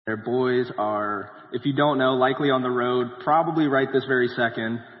Their boys are, if you don't know, likely on the road, probably right this very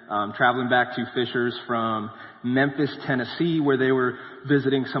second, traveling back to Fishers from Memphis, Tennessee, where they were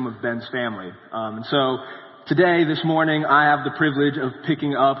visiting some of Ben's family. And so today, this morning, I have the privilege of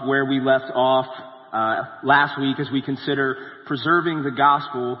picking up where we left off last week as we consider preserving the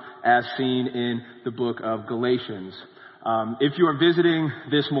gospel as seen in the book of Galatians. If you are visiting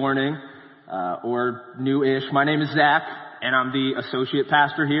this morning, or new-ish, my name is Zach, and I'm the associate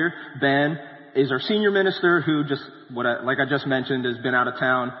pastor here. Ben is our senior minister who like I just mentioned, has been out of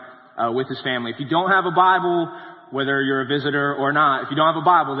town with his family. If you don't have a Bible, whether you're a visitor or not, if you don't have a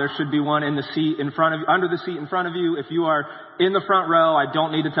Bible, there should be one in the seat in front of you, under the seat in front of you. If you are in the front row, I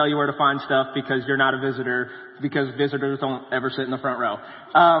don't need to tell you where to find stuff because you're not a visitor, because visitors don't ever sit in the front row.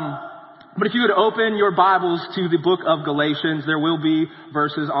 But if you would open your Bibles to the book of Galatians, there will be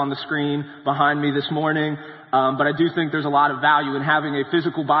verses on the screen behind me this morning. But I do think there's a lot of value in having a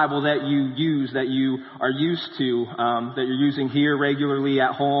physical Bible that you use, that you are used to, that you're using here regularly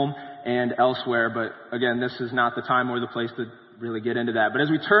at home and elsewhere. But again, this is not the time or the place to really get into that. But as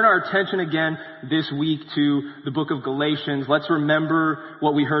we turn our attention again this week to the book of Galatians, let's remember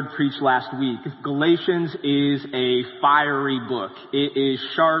what we heard preached last week. Galatians is a fiery book. It is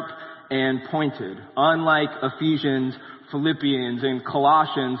sharp and pointed. Unlike Ephesians, Philippians, and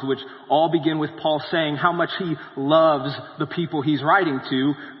Colossians, which all begin with Paul saying how much he loves the people he's writing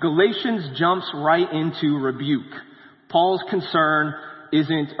to, Galatians jumps right into rebuke. Paul's concern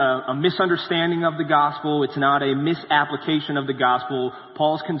isn't a misunderstanding of the gospel. It's not a misapplication of the gospel.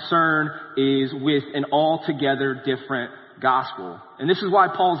 Paul's concern is with an altogether different gospel. And this is why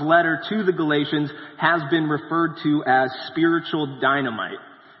Paul's letter to the Galatians has been referred to as spiritual dynamite.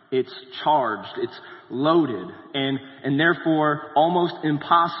 It's charged, it's loaded, and therefore almost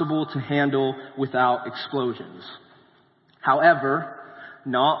impossible to handle without explosions. However,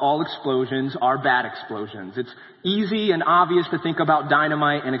 not all explosions are bad explosions. It's easy and obvious to think about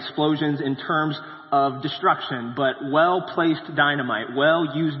dynamite and explosions in terms of destruction, but well-placed dynamite,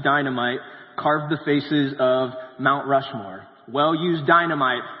 well-used dynamite carved the faces of Mount Rushmore. Well-used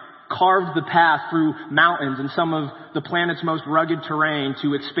dynamite carved the path through mountains and some of the planet's most rugged terrain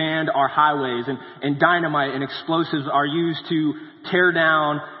to expand our highways, and dynamite and explosives are used to tear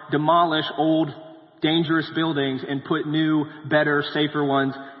down, demolish old, dangerous buildings and put new, better, safer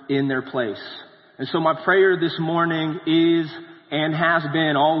ones in their place. And so my prayer this morning is, and has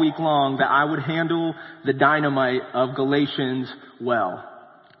been all week long, that I would handle the dynamite of Galatians well,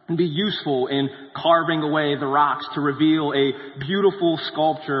 and be useful in carving away the rocks to reveal a beautiful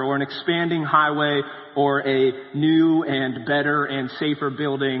sculpture or an expanding highway or a new and better and safer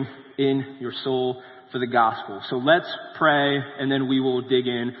building in your soul for the gospel. So let's pray, and then we will dig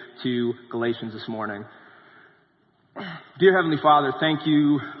in to Galatians this morning. Dear Heavenly Father, thank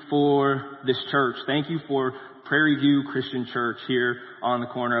you for this church. Thank you for Prairie View Christian Church here on the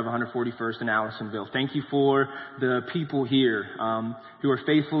corner of 141st and Allisonville. Thank you for the people here who are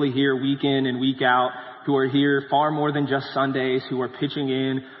faithfully here week in and week out, who are here far more than just Sundays, who are pitching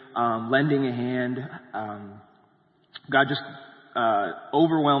in, lending a hand. God, just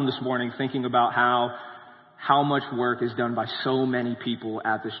overwhelmed this morning thinking about how much work is done by so many people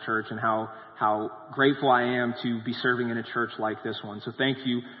at this church, and how grateful I am to be serving in a church like this one. So thank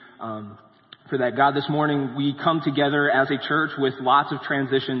you for that. God, this morning we come together as a church with lots of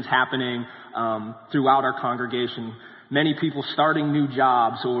transitions happening throughout our congregation. Many people starting new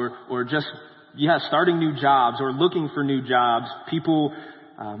jobs starting new jobs or looking for new jobs. People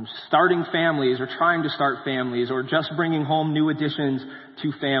starting families or trying to start families, or just bringing home new additions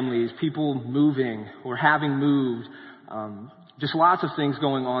to families. People moving or having moved. Just lots of things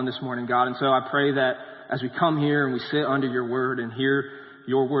going on this morning, God. And so I pray that as we come here and we sit under your word and hear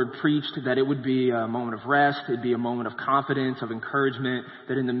your word preached, that it would be a moment of rest, it'd be a moment of confidence, of encouragement,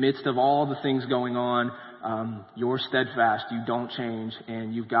 that in the midst of all the things going on, you're steadfast, you don't change,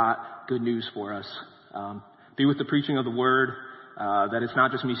 and you've got good news for us. Be with the preaching of the word, that it's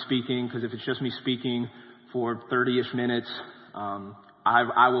not just me speaking, because if it's just me speaking for 30-ish minutes,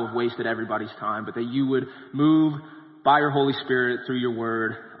 I will have wasted everybody's time, but that you would move by your Holy Spirit through your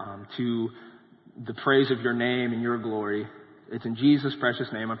word to the praise of your name and your glory. It's in Jesus' precious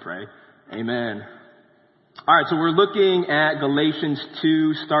name I pray. Amen. All right, so we're looking at Galatians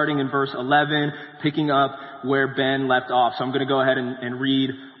 2, starting in verse 11, picking up where Ben left off. So I'm going to go ahead and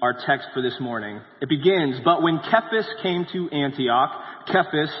read our text for this morning. It begins, "But when Cephas came to Antioch,"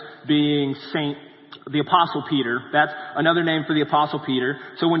 Cephas being the Apostle Peter. That's another name for the Apostle Peter.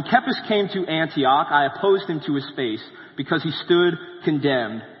 "So when Cephas came to Antioch, I opposed him to his face, because he stood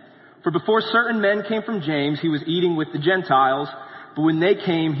condemned. For before certain men came from James, he was eating with the Gentiles. But when they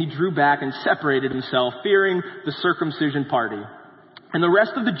came, he drew back and separated himself, fearing the circumcision party. And the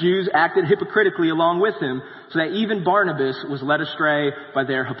rest of the Jews acted hypocritically along with him, so that even Barnabas was led astray by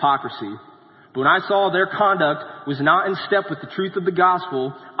their hypocrisy. But when I saw their conduct was not in step with the truth of the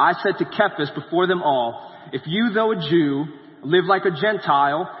gospel, I said to Cephas before them all, if you, though a Jew, live like a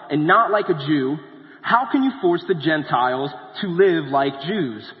Gentile and not like a Jew, how can you force the Gentiles to live like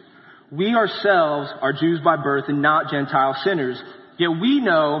Jews? We ourselves are Jews by birth and not Gentile sinners. Yet we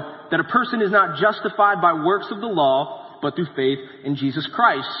know that a person is not justified by works of the law, but through faith in Jesus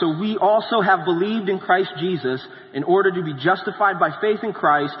Christ. So we also have believed in Christ Jesus in order to be justified by faith in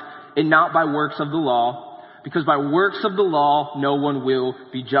Christ and not by works of the law, because by works of the law no one will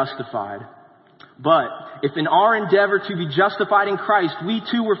be justified. But if in our endeavor to be justified in Christ we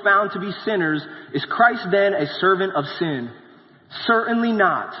too were found to be sinners, is Christ then a servant of sin? Certainly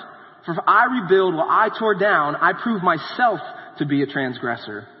not. For if I rebuild what I tore down, I prove myself to be a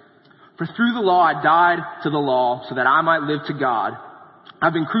transgressor. For through the law I died to the law so that I might live to God.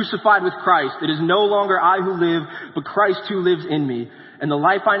 I've been crucified with Christ. It is no longer I who live, but Christ who lives in me. And the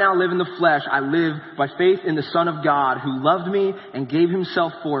life I now live in the flesh, I live by faith in the Son of God, who loved me and gave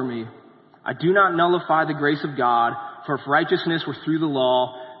himself for me. I do not nullify the grace of God, for if righteousness were through the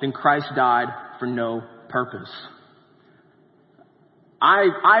law, then Christ died for no purpose.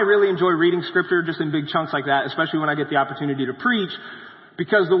 I really enjoy reading scripture just in big chunks like that, especially when I get the opportunity to preach,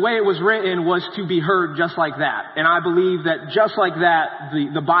 because the way it was written was to be heard just like that. And I believe that just like that,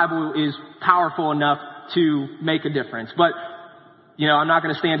 the Bible is powerful enough to make a difference. But, I'm not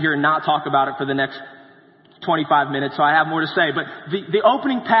going to stand here and not talk about it for the next 25 minutes, so I have more to say. But the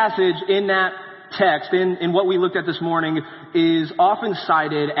opening passage in that text, in what we looked at this morning, is often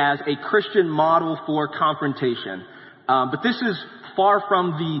cited as a Christian model for confrontation. But this is far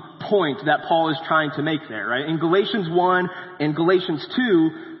from the point that Paul is trying to make there, right? In Galatians 1 and Galatians 2,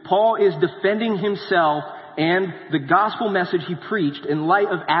 Paul is defending himself and the gospel message he preached in light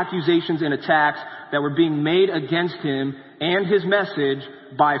of accusations and attacks that were being made against him and his message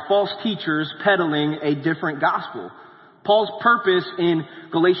by false teachers peddling a different gospel. Paul's purpose in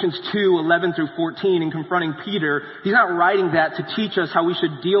Galatians 2:11 through 14 in confronting Peter, he's not writing that to teach us how we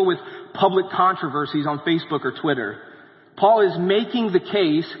should deal with public controversies on Facebook or Twitter. Paul is making the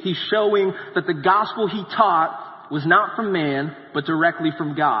case, he's showing that the gospel he taught was not from man, but directly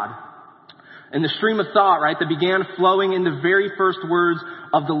from God. And the stream of thought, right, that began flowing in the very first words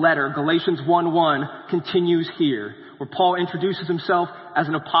of the letter, Galatians 1:1, continues here, where Paul introduces himself as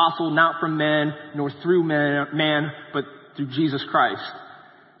an apostle, not from men, nor through man, but through Jesus Christ.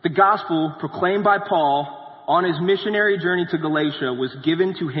 The gospel proclaimed by Paul on his missionary journey to Galatia was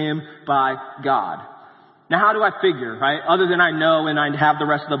given to him by God. Now, how do I figure, right? Other than I know and I have the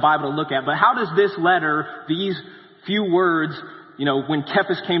rest of the Bible to look at, but how does this letter, these few words, when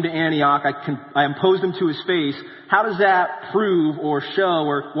Cephas came to Antioch, I imposed him to his face. How does that prove or show,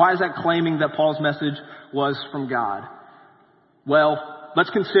 or why is that claiming that Paul's message was from God? Well, let's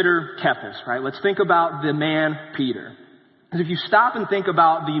consider Cephas, right? Let's think about the man Peter. Because if you stop and think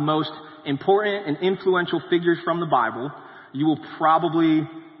about the most important and influential figures from the Bible, you will probably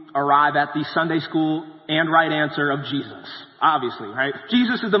arrive at the Sunday school and right answer of Jesus. Obviously, right?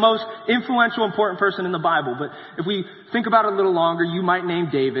 Jesus is the most influential, important person in the Bible. But if we think about it a little longer, you might name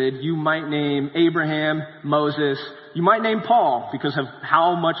David, you might name Abraham, Moses, you might name Paul because of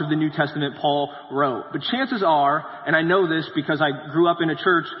how much of the New Testament Paul wrote. But chances are, and I know this because I grew up in a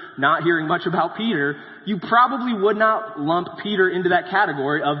church not hearing much about Peter, you probably would not lump Peter into that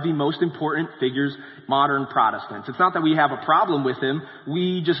category of the most important figures, modern Protestants. It's not that we have a problem with him.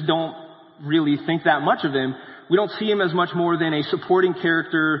 We just don't really think that much of him. We don't see him as much more than a supporting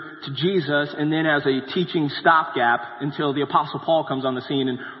character to Jesus and then as a teaching stopgap until the Apostle Paul comes on the scene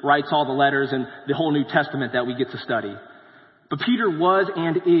and writes all the letters and the whole New Testament that we get to study. But Peter was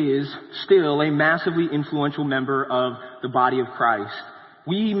and is still a massively influential member of the body of Christ.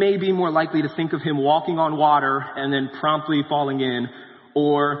 We may be more likely to think of him walking on water and then promptly falling in,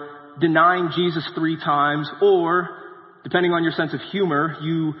 or denying Jesus 3 times, or, depending on your sense of humor,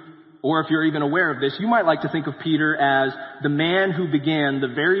 or if you're even aware of this, you might like to think of Peter as the man who began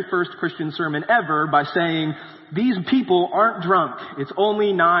the very first Christian sermon ever by saying, these people aren't drunk. It's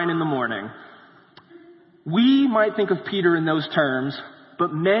only 9 a.m. We might think of Peter in those terms,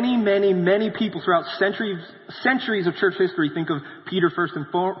 but many, many, many people throughout centuries of church history think of Peter first and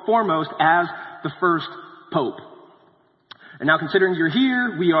foremost as the first pope. And now considering you're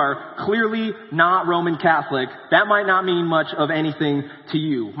here, we are clearly not Roman Catholic. That might not mean much of anything to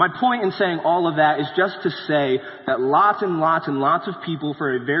you. My point in saying all of that is just to say that lots and lots and lots of people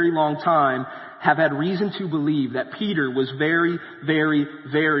for a very long time have had reason to believe that Peter was very, very,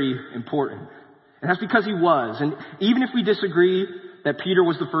 very important. And that's because he was. And even if we disagree that Peter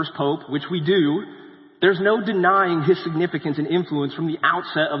was the first pope, which we do, there's no denying his significance and influence from the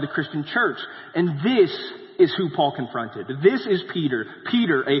outset of the Christian church. And this is who Paul confronted. This is Peter.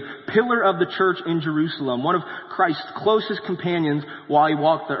 Peter, a pillar of the church in Jerusalem, one of Christ's closest companions while he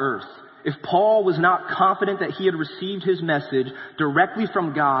walked the earth. If Paul was not confident that he had received his message directly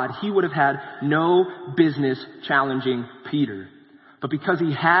from God, he would have had no business challenging Peter. But because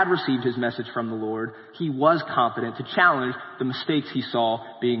he had received his message from the Lord, he was confident to challenge the mistakes he saw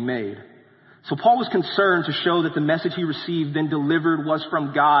being made. So Paul was concerned to show that the message he received then delivered was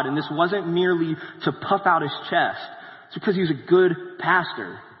from God, and this wasn't merely to puff out his chest. It's because he was a good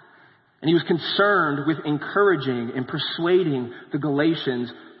pastor. And he was concerned with encouraging and persuading the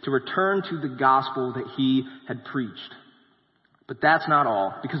Galatians to return to the gospel that he had preached. But that's not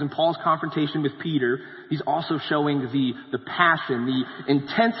all, because in Paul's confrontation with Peter, he's also showing the passion, the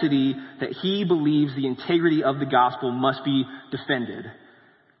intensity that he believes the integrity of the gospel must be defended.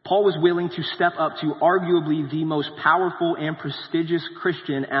 Paul was willing to step up to arguably the most powerful and prestigious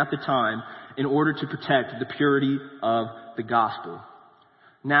Christian at the time in order to protect the purity of the gospel.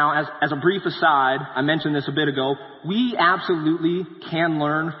 Now, as a brief aside, I mentioned this a bit ago, we absolutely can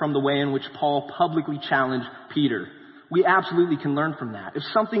learn from the way in which Paul publicly challenged Peter. We absolutely can learn from that. If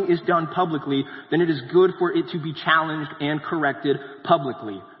something is done publicly, then it is good for it to be challenged and corrected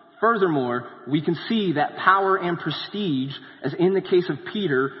publicly. Furthermore, we can see that power and prestige, as in the case of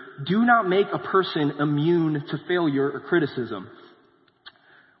Peter, do not make a person immune to failure or criticism.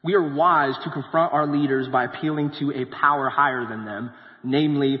 We are wise to confront our leaders by appealing to a power higher than them,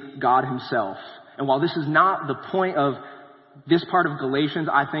 namely God himself. And while this is not the point of this part of Galatians,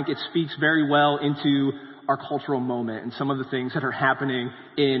 I think it speaks very well into our cultural moment and some of the things that are happening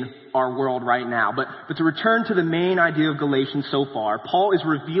in our world right now. But to return to the main idea of Galatians so far, Paul is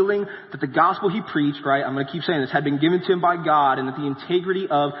revealing that the gospel he preached, right, I'm going to keep saying this, had been given to him by God, and that the integrity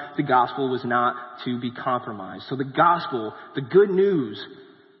of the gospel was not to be compromised. So the gospel, the good news,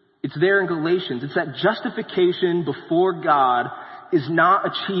 it's there in Galatians. It's that justification before God is not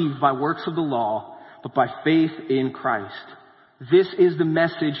achieved by works of the law, but by faith in Christ. This is the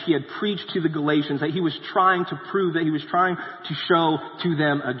message he had preached to the Galatians, that he was trying to prove, that he was trying to show to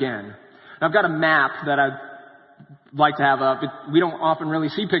them again. Now, I've got a map that I'd like to have up. We don't often really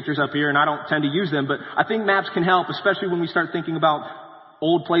see pictures up here, and I don't tend to use them, but I think maps can help, especially when we start thinking about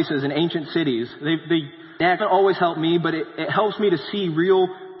old places and ancient cities. They can always help me, but it helps me to see real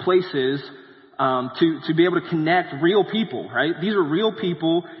places, to be able to connect real people, right? These are real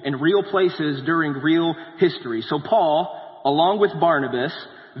people and real places during real history. So Paul, along with Barnabas,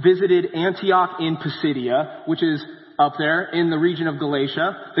 visited Antioch in Pisidia, which is up there in the region of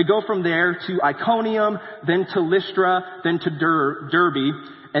Galatia. They go from there to Iconium, then to Lystra, then to Derbe,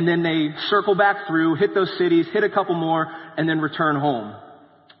 and then they circle back through, hit those cities, hit a couple more, and then return home.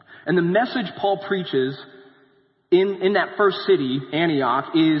 And the message Paul preaches in that first city,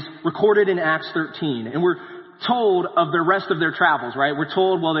 Antioch, is recorded in Acts 13. And we're told of the rest of their travels, right? We're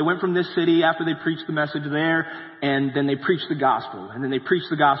told, well, they went from this city after they preached the message there, and then they preached the gospel, and then they preached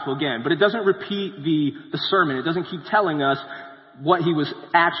the gospel again. But it doesn't repeat the sermon. It doesn't keep telling us what he was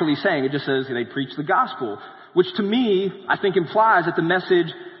actually saying. It just says they preached the gospel, which to me, I think implies that the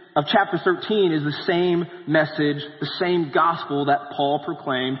message of chapter 13 is the same message, the same gospel that Paul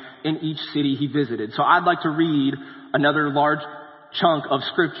proclaimed in each city he visited. So I'd like to read another large chunk of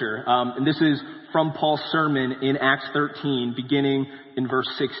scripture, and this is from Paul's sermon in Acts 13, beginning in verse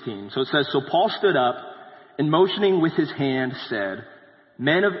 16. So it says, "So Paul stood up and motioning with his hand said,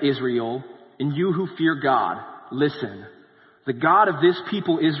 'Men of Israel, and you who fear God, listen. The God of this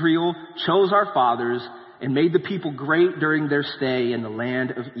people Israel chose our fathers and made the people great during their stay in the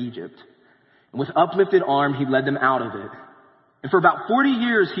land of Egypt. And with uplifted arm he led them out of it. And for about 40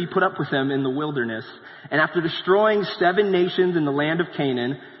 years he put up with them in the wilderness. And after destroying 7 nations in the land of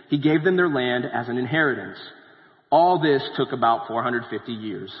Canaan, he gave them their land as an inheritance. All this took about 450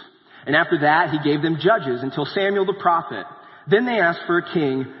 years. And after that he gave them judges until Samuel the prophet. Then they asked for a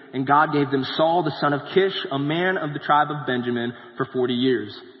king, and God gave them Saul the son of Kish, a man of the tribe of Benjamin, for 40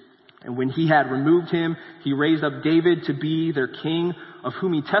 years. And when he had removed him, he raised up David to be their king, of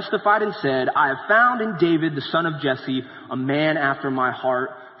whom he testified and said, I have found in David the son of Jesse, a man after my heart,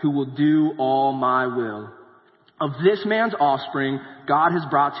 who will do all my will. Of this man's offspring, God has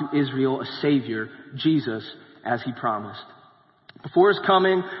brought to Israel a Savior, Jesus, as he promised. Before his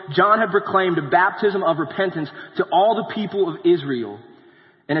coming, John had proclaimed a baptism of repentance to all the people of Israel.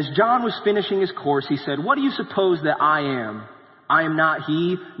 And as John was finishing his course, he said, What do you suppose that I am? I am not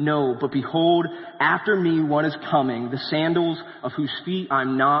he, no, but behold, after me one is coming, the sandals of whose feet I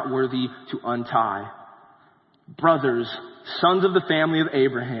am not worthy to untie. Brothers, sons of the family of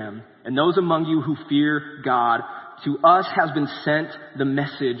Abraham, and those among you who fear God, to us has been sent the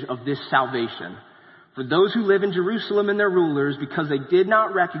message of this salvation. For those who live in Jerusalem and their rulers, because they did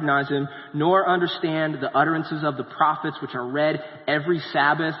not recognize him, nor understand the utterances of the prophets which are read every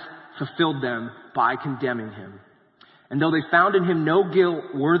Sabbath, fulfilled them by condemning him. And though they found in him no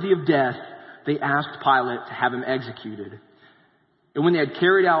guilt worthy of death, they asked Pilate to have him executed. And when they had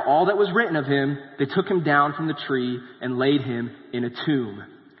carried out all that was written of him, they took him down from the tree and laid him in a tomb.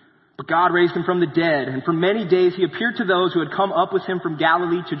 But God raised him from the dead, and for many days he appeared to those who had come up with him from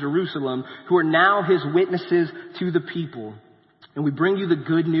Galilee to Jerusalem, who are now his witnesses to the people. And we bring you the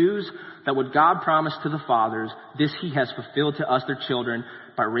good news that what God promised to the fathers, this he has fulfilled to us, their children,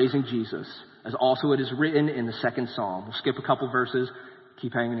 by raising Jesus, as also it is written in the second psalm. We'll skip a couple verses.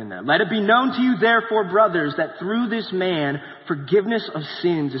 Keep hanging in there. Let it be known to you, therefore, brothers, that through this man forgiveness of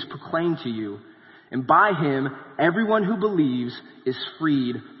sins is proclaimed to you. And by him, everyone who believes is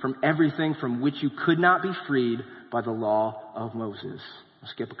freed from everything from which you could not be freed by the law of Moses. I'll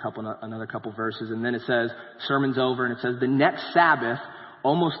skip another couple verses. And then it says, sermon's over, and it says, the next Sabbath,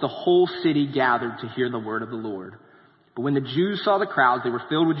 almost the whole city gathered to hear the word of the Lord. But when the Jews saw the crowds, they were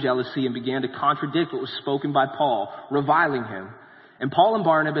filled with jealousy and began to contradict what was spoken by Paul, reviling him. And Paul and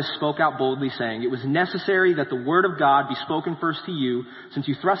Barnabas spoke out boldly, saying, it was necessary that the word of God be spoken first to you, since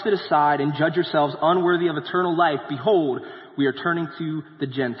you thrust it aside and judge yourselves unworthy of eternal life. Behold, we are turning to the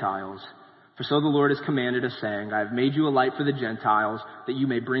Gentiles. For so the Lord has commanded us, saying, I have made you a light for the Gentiles, that you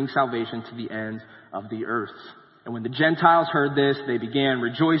may bring salvation to the ends of the earth. And when the Gentiles heard this, they began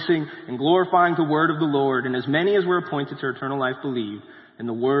rejoicing and glorifying the word of the Lord. And as many as were appointed to eternal life believed. And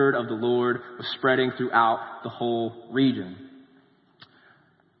the word of the Lord was spreading throughout the whole region.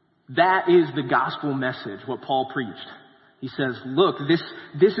 That is the gospel message, what Paul preached. He says, look, this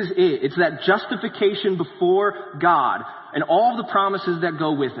is it. It's that justification before God and all the promises that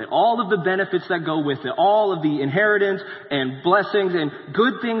go with it, all of the benefits that go with it, all of the inheritance and blessings and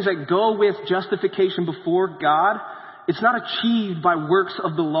good things that go with justification before God. It's not achieved by works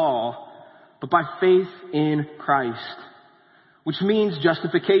of the law, but by faith in Christ. Which means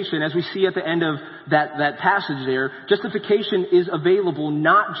justification, as we see at the end of that passage there, justification is available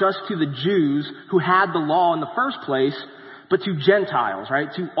not just to the Jews who had the law in the first place, but to Gentiles, right?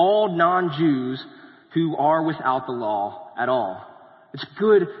 To all non-Jews who are without the law at all. It's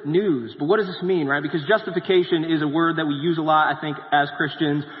good news. But what does this mean, right? Because justification is a word that we use a lot, I think, as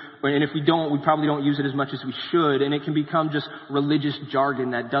Christians. And if we don't, we probably don't use it as much as we should. And it can become just religious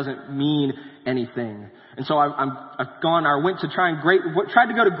jargon that doesn't mean anything. And so tried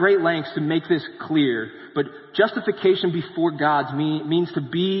to go to great lengths to make this clear. But justification before God means to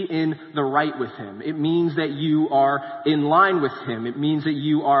be in the right with him. It means that you are in line with him. It means that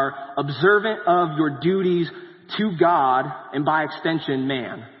you are observant of your duties to God and by extension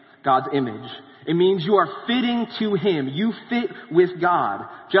man, God's image. It means you are fitting to him. You fit with God.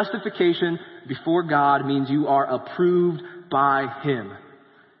 Justification before God means you are approved by him.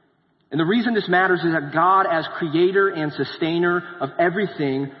 And the reason this matters is that God, as creator and sustainer of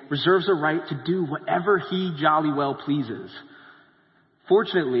everything, reserves a right to do whatever he jolly well pleases.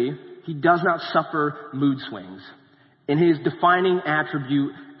 Fortunately, he does not suffer mood swings. And his defining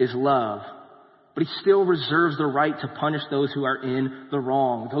attribute is love. But he still reserves the right to punish those who are in the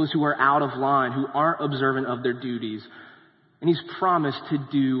wrong, those who are out of line, who aren't observant of their duties. And he's promised to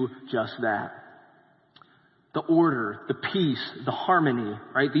do just that. The order, the peace, the harmony,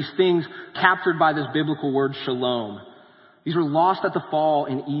 right? These things captured by this biblical word shalom. These were lost at the fall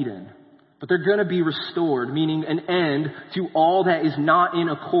in Eden. But they're going to be restored, meaning an end to all that is not in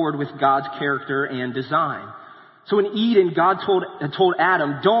accord with God's character and design. So in Eden, God told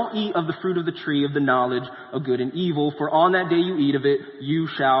Adam, don't eat of the fruit of the tree of the knowledge of good and evil, for on that day you eat of it, you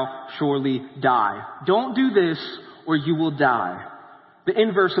shall surely die. Don't do this or you will die. The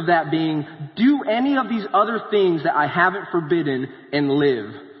inverse of that being, do any of these other things that I haven't forbidden and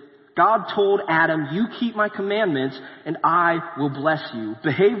live. God told Adam, you keep my commandments and I will bless you.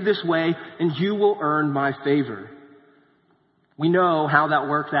 Behave this way and you will earn my favor. We know how that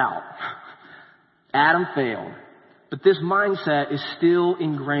worked out. Adam failed. But this mindset is still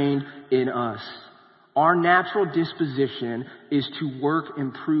ingrained in us. Our natural disposition is to work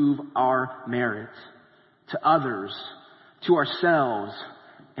and prove our merit to others, to ourselves,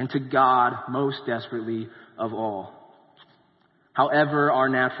 and to God most desperately of all. However, our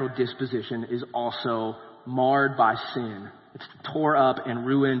natural disposition is also marred by sin. It's tore up and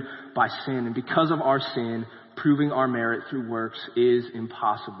ruined by sin. And because of our sin, proving our merit through works is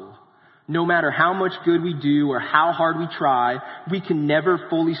impossible. No matter how much good we do or how hard we try, we can never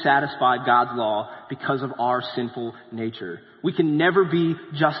fully satisfy God's law because of our sinful nature. We can never be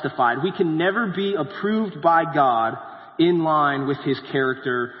justified. We can never be approved by God in line with his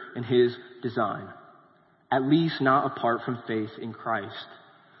character and his design. At least not apart from faith in Christ.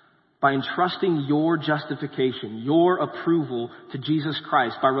 By entrusting your justification, your approval to Jesus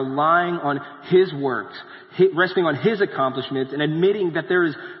Christ, by relying on his works, resting on his accomplishments, and admitting that there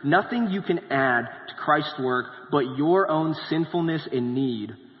is nothing you can add to Christ's work but your own sinfulness and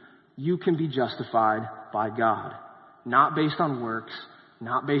need, you can be justified by God. Not based on works,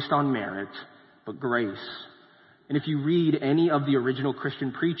 not based on merit, but grace. And if you read any of the original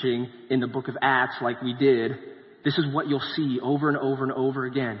Christian preaching in the book of Acts like we did, this is what you'll see over and over and over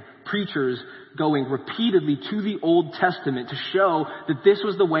again. Preachers going repeatedly to the Old Testament to show that this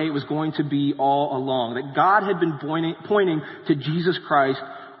was the way it was going to be all along. That God had been pointing to Jesus Christ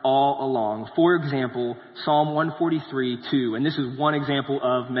all along. For example, Psalm 143:2, and this is one example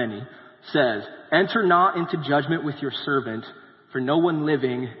of many, says, "Enter not into judgment with your servant, for no one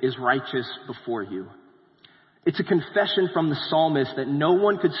living is righteous before you." It's a confession from the psalmist that no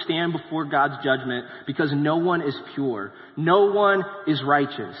one could stand before God's judgment because no one is pure. No one is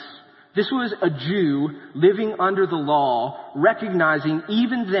righteous. This was a Jew living under the law, recognizing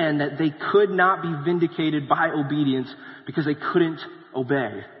even then that they could not be vindicated by obedience because they couldn't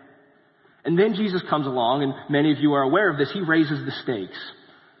obey. And then Jesus comes along, and many of you are aware of this. He raises the stakes.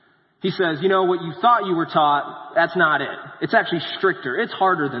 He says, you know, what you thought you were taught, that's not it. It's actually stricter. It's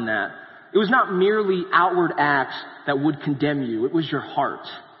harder than that. It was not merely outward acts that would condemn you. It was your heart.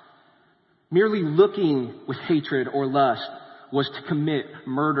 Merely looking with hatred or lust was to commit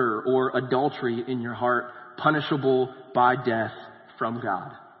murder or adultery in your heart, punishable by death from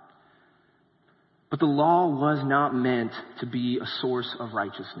God. But the law was not meant to be a source of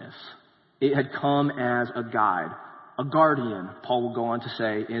righteousness. It had come as a guide, a guardian, Paul will go on to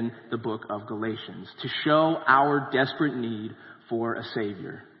say in the book of Galatians, to show our desperate need for a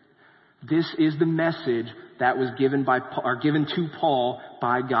Savior. This is the message that was given to Paul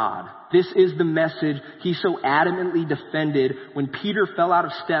by God. This is the message he so adamantly defended when Peter fell out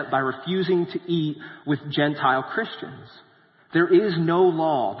of step by refusing to eat with Gentile Christians. There is no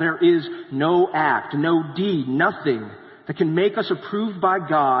law, there is no act, no deed, nothing that can make us approved by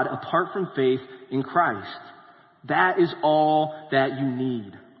God apart from faith in Christ. That is all that you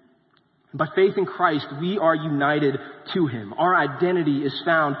need. By faith in Christ, we are united to him. Our identity is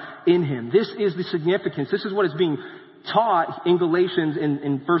found in him. This is the significance. This is what is being taught in Galatians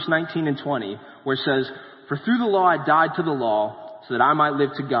in verse 19 and 20, where it says, "For through the law I died to the law, so that I might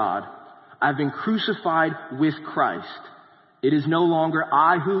live to God. I've been crucified with Christ. It is no longer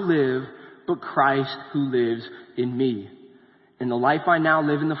I who live, but Christ who lives in me. In the life I now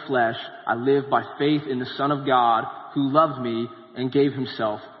live in the flesh, I live by faith in the Son of God, who loved me and gave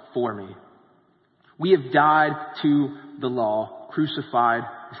himself for me." We have died to the law, crucified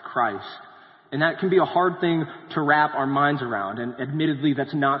with Christ. And that can be a hard thing to wrap our minds around. And admittedly,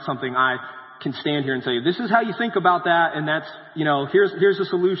 that's not something I can stand here and say, this is how you think about that, and that's, here's the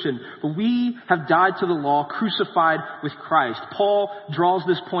solution. But we have died to the law, crucified with Christ. Paul draws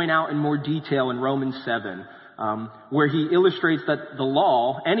this point out in more detail in Romans 7, where he illustrates that the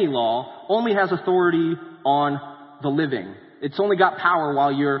law, any law, only has authority on the living. It's only got power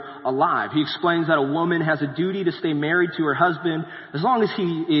while you're alive. He explains that a woman has a duty to stay married to her husband as long as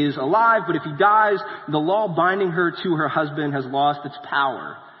he is alive, but if he dies, the law binding her to her husband has lost its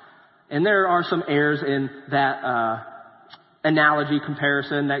power. And there are some errors in that analogy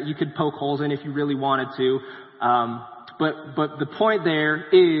comparison that you could poke holes in if you really wanted to. But the point there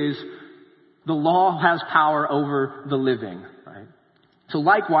is the law has power over the living. So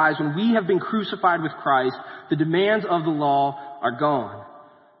likewise, when we have been crucified with Christ, the demands of the law are gone.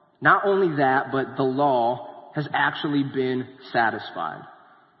 Not only that, but the law has actually been satisfied.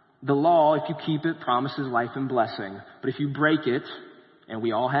 The law, if you keep it, promises life and blessing. But if you break it, and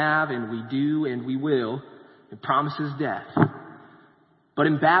we all have, and we do, and we will, it promises death. But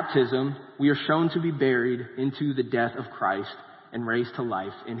in baptism, we are shown to be buried into the death of Christ and raised to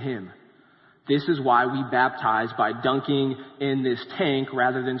life in him. This is why we baptize by dunking in this tank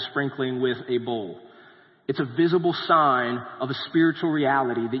rather than sprinkling with a bowl. It's a visible sign of a spiritual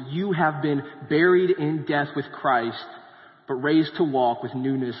reality that you have been buried in death with Christ, but raised to walk with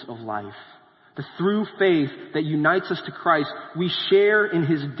newness of life. That through faith that unites us to Christ, we share in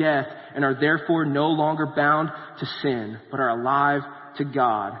his death and are therefore no longer bound to sin, but are alive to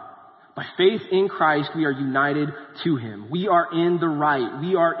God. By faith in Christ, we are united to him. We are in the right.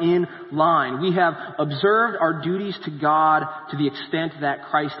 We are in line. We have observed our duties to God to the extent that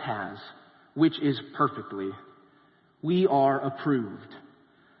Christ has, which is perfectly. We are approved,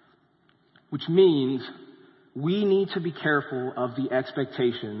 which means we need to be careful of the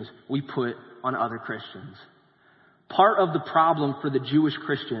expectations we put on other Christians. Part of the problem for the Jewish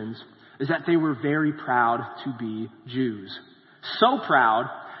Christians is that they were very proud to be Jews. So proud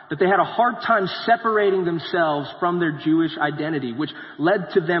that they had a hard time separating themselves from their Jewish identity, which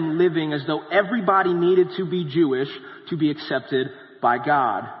led to them living as though everybody needed to be Jewish to be accepted by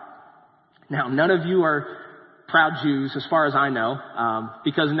God. Now, none of you are proud Jews as far as I know,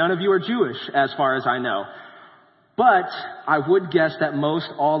 because none of you are Jewish as far as I know. But I would guess that most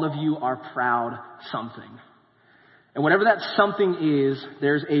all of you are proud something. And whatever that something is,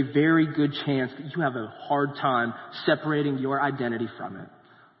 there's a very good chance that you have a hard time separating your identity from it.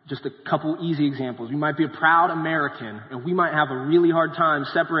 Just a couple easy examples. You might be a proud American, and we might have a really hard time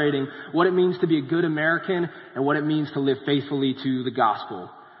separating what it means to be a good American and what it means to live faithfully to the gospel.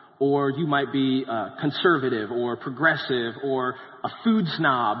 Or you might be conservative or progressive or a food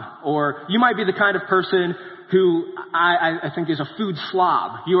snob, or you might be the kind of person who I think is a food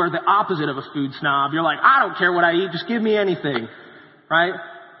slob. You are the opposite of a food snob. You're like, I don't care what I eat, just give me anything, right?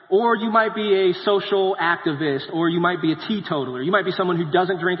 Or you might be a social activist, or you might be a teetotaler. You might be someone who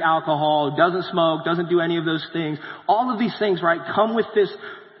doesn't drink alcohol, doesn't smoke, doesn't do any of those things. All of these things, right, come with this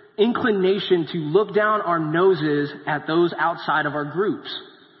inclination to look down our noses at those outside of our groups.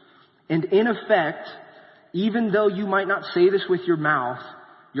 And in effect, even though you might not say this with your mouth,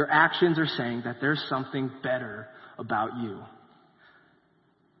 your actions are saying that there's something better about you.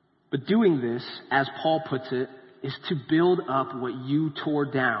 But doing this, as Paul puts it, is to build up what you tore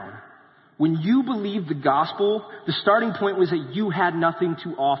down. When you believed the gospel, the starting point was that you had nothing to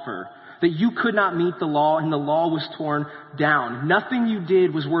offer, that you could not meet the law, and the law was torn down. Nothing you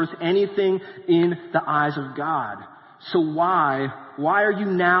did was worth anything in the eyes of God. So why are you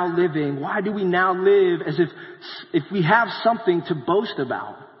now living? Why do we now live as if we have something to boast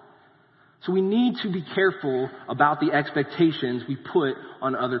about? So we need to be careful about the expectations we put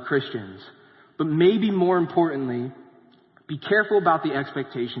on other Christians. But maybe more importantly, be careful about the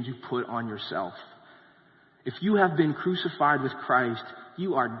expectations you put on yourself. If you have been crucified with Christ,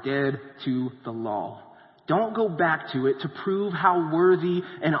 you are dead to the law. Don't go back to it to prove how worthy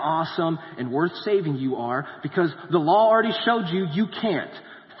and awesome and worth saving you are, because the law already showed you you can't.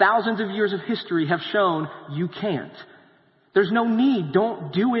 Thousands of years of history have shown you can't. There's no need.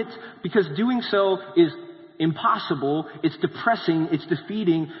 Don't do it, because doing so is impossible, it's depressing, it's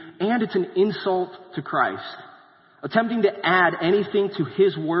defeating, and it's an insult to Christ. Attempting to add anything to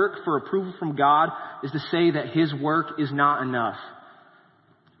his work for approval from God is to say that his work is not enough.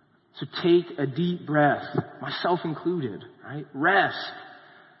 So take a deep breath, myself included, right? Rest.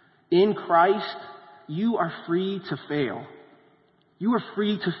 In Christ, you are free to fail. You are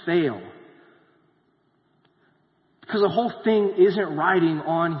free to fail. Because the whole thing isn't riding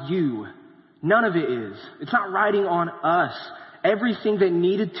on you. None of it is. It's not riding on us. Everything that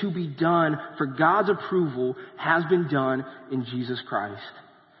needed to be done for God's approval has been done in Jesus Christ.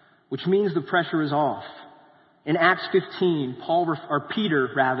 Which means the pressure is off. In Acts 15,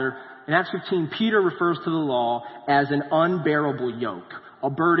 Peter refers to the law as an unbearable yoke, a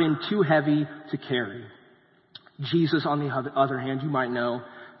burden too heavy to carry. Jesus, on the other hand, you might know,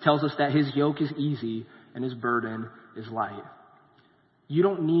 tells us that his yoke is easy and his burden is light. You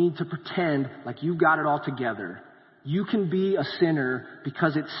don't need to pretend like you've got it all together. You can be a sinner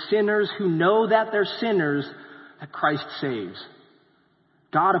because it's sinners who know that they're sinners that Christ saves.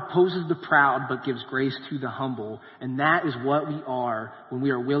 God opposes the proud but gives grace to the humble. And that is what we are when we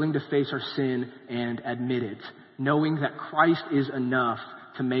are willing to face our sin and admit it, knowing that Christ is enough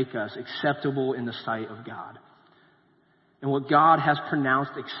to make us acceptable in the sight of God. And what God has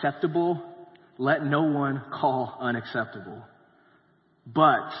pronounced acceptable, let no one call unacceptable.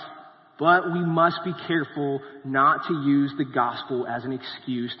 But we must be careful not to use the gospel as an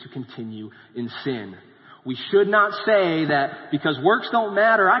excuse to continue in sin. We should not say that because works don't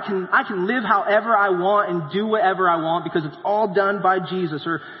matter, I can live however I want and do whatever I want because it's all done by Jesus.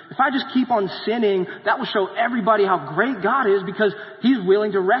 Or if I just keep on sinning, that will show everybody how great God is because he's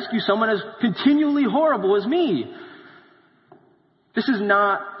willing to rescue someone as continually horrible as me. This is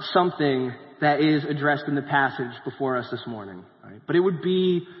not something that is addressed in the passage before us this morning, right? But it would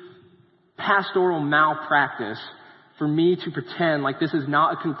be pastoral malpractice for me to pretend like this is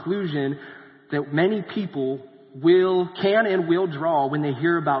not a conclusion that many people can and will draw when they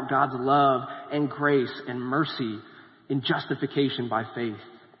hear about God's love and grace and mercy in justification by faith.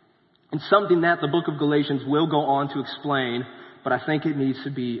 And something that the book of Galatians will go on to explain, but I think it needs to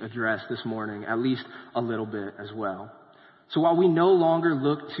be addressed this morning, at least a little bit as well. So while we no longer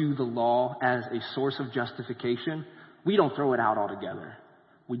look to the law as a source of justification, we don't throw it out altogether.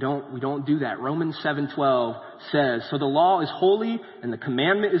 We don't do that. Romans 7:12 says, so the law is holy and the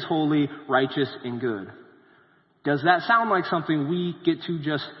commandment is holy, righteous, and good. Does that sound like something we get to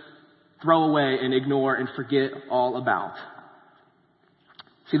just throw away and ignore and forget all about?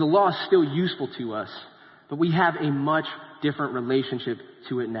 See, the law is still useful to us, but we have a much different relationship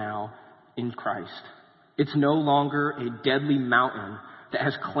to it now in Christ. It's no longer a deadly mountain that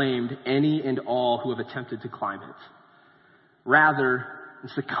has claimed any and all who have attempted to climb it. Rather,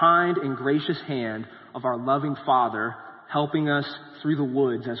 it's the kind and gracious hand of our loving Father helping us through the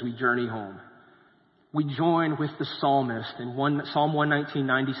woods as we journey home. We join with the psalmist in Psalm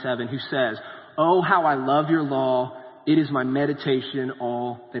 119:97 who says, "Oh, how I love your law. It is my meditation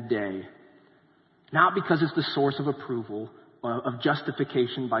all the day." Not because it's the source of approval, of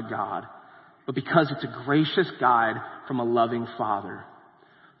justification by God, but because it's a gracious guide from a loving Father.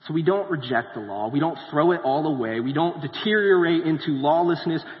 So we don't reject the law. We don't throw it all away. We don't deteriorate into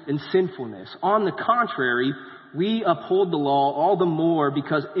lawlessness and sinfulness. On the contrary, we uphold the law all the more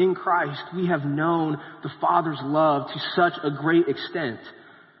because in Christ we have known the Father's love to such a great extent.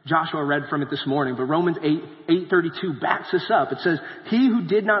 Joshua read from it this morning, but Romans 8:32 backs this up. It says, "He who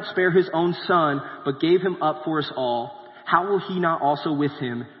did not spare his own son, but gave him up for us all, how will he not also with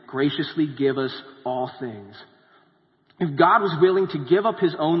him graciously give us all things?" If God was willing to give up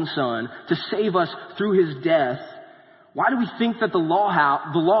his own son to save us through his death, why do we think that the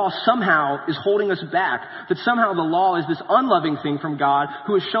law somehow is holding us back? That somehow the law is this unloving thing from God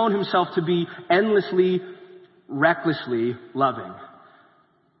who has shown himself to be endlessly, recklessly loving.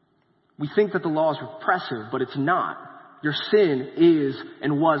 We think that the law is repressive, but it's not. Your sin is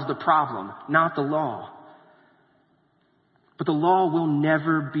and was the problem, not the law. But the law will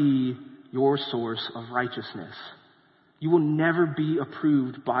never be your source of righteousness. You will never be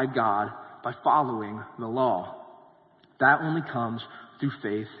approved by God by following the law. That only comes through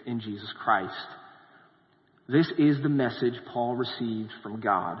faith in Jesus Christ. This is the message Paul received from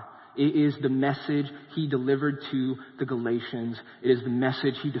God. It is the message he delivered to the Galatians. It is the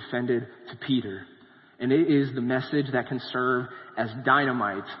message he defended to Peter. And it is the message that can serve as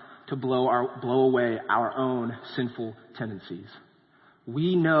dynamite to blow away our own sinful tendencies.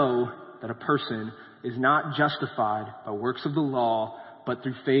 We know that a person is not justified by works of the law, but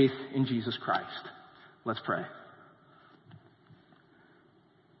through faith in Jesus Christ. Let's pray.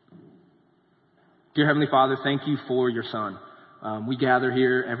 Dear Heavenly Father, thank you for your Son. We gather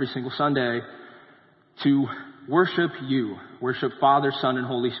here every single Sunday to worship you, worship Father, Son, and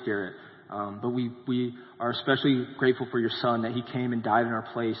Holy Spirit. But we are especially grateful for your Son, that he came and died in our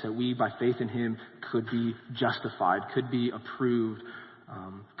place, that we, by faith in him, could be justified, could be approved,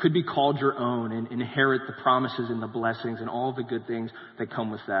 could be called your own and inherit the promises and the blessings and all the good things that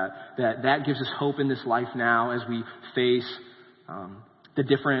come with that. That gives us hope in this life now as we face the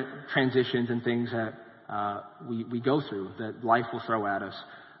different transitions and things that we go through, that life will throw at us.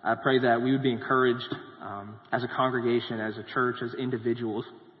 I pray that we would be encouraged as a congregation, as a church, as individuals,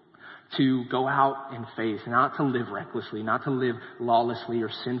 to go out in faith, not to live recklessly, not to live lawlessly or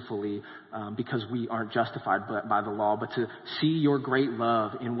sinfully because we aren't justified by the law, but to see your great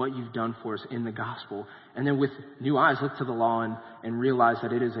love in what you've done for us in the gospel. And then with new eyes, look to the law and realize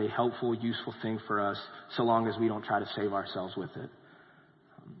that it is a helpful, useful thing for us so long as we don't try to save ourselves with it.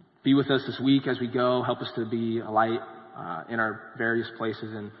 Be with us this week as we go. Help us to be a light in our various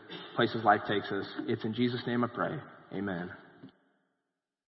places and places life takes us. It's in Jesus' name I pray. Amen.